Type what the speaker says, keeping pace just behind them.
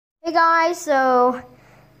Hey guys, so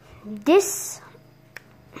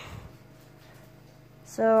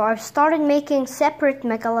I've started making separate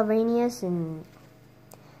Megalovanias, and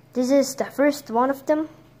this is the first one of them.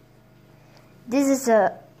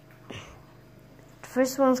 The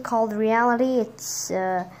first one's called Reality. It's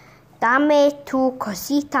Dame tu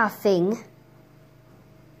cosita thing.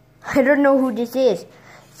 I don't know who this is.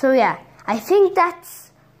 So yeah, I think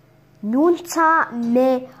that's Nunca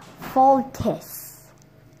me faltes.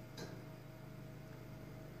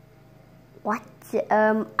 What?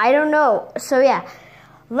 I don't know. So yeah,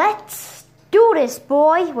 let's do this,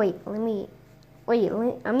 boy. Wait,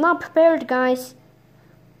 I'm not prepared, guys.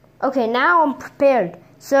 Okay, now I'm prepared.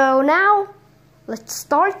 So now, let's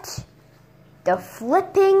start the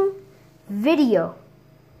flipping video.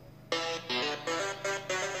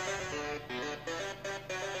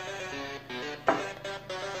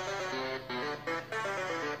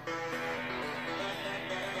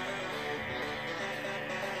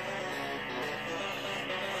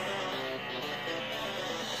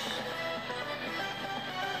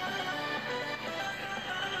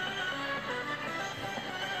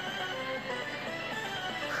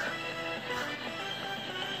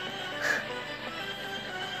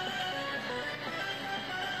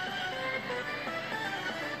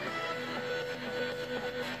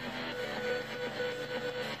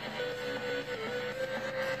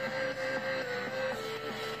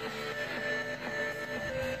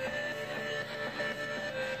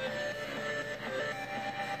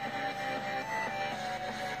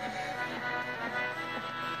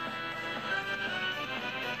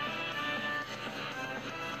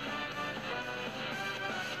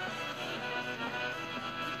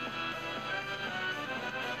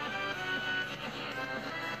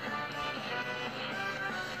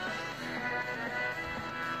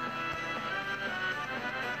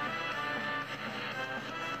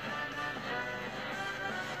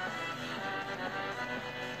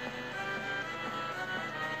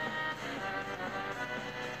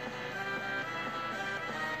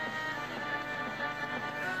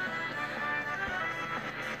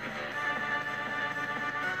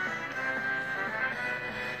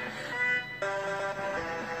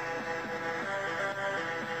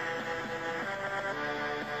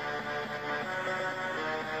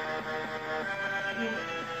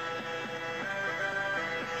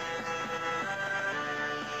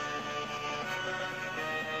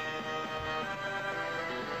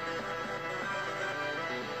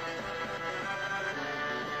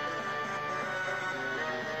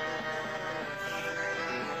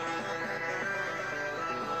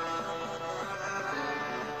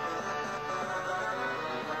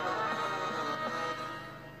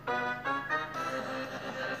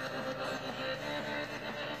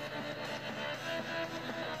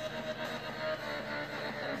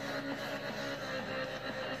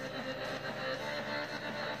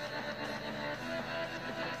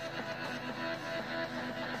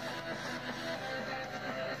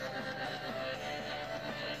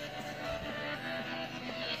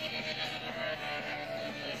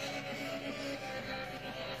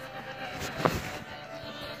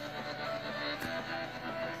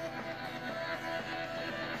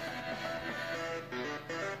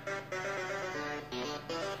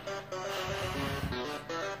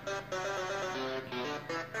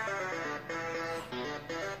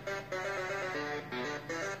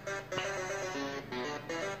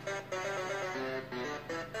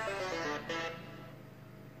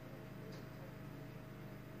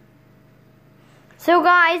 So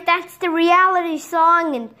guys, that's the reality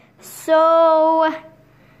song, and so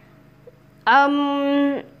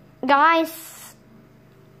guys,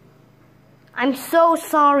 I'm so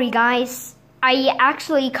sorry, guys. I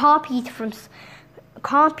actually copied from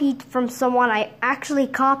someone. I actually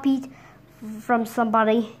copied from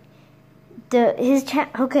somebody.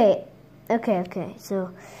 Okay.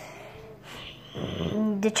 So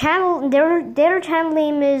the channel, their channel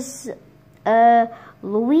name is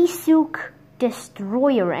Luisuke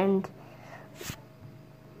Destroyer, and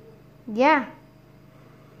yeah.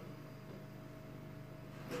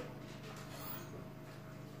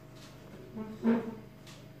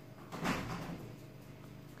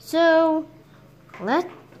 So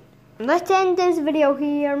let's end this video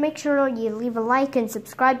here. Make sure you leave a like and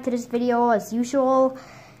subscribe to this video as usual.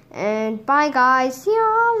 And bye guys. See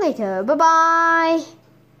y'all later. Bye bye.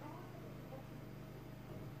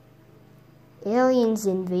 Aliens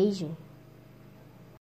invasion.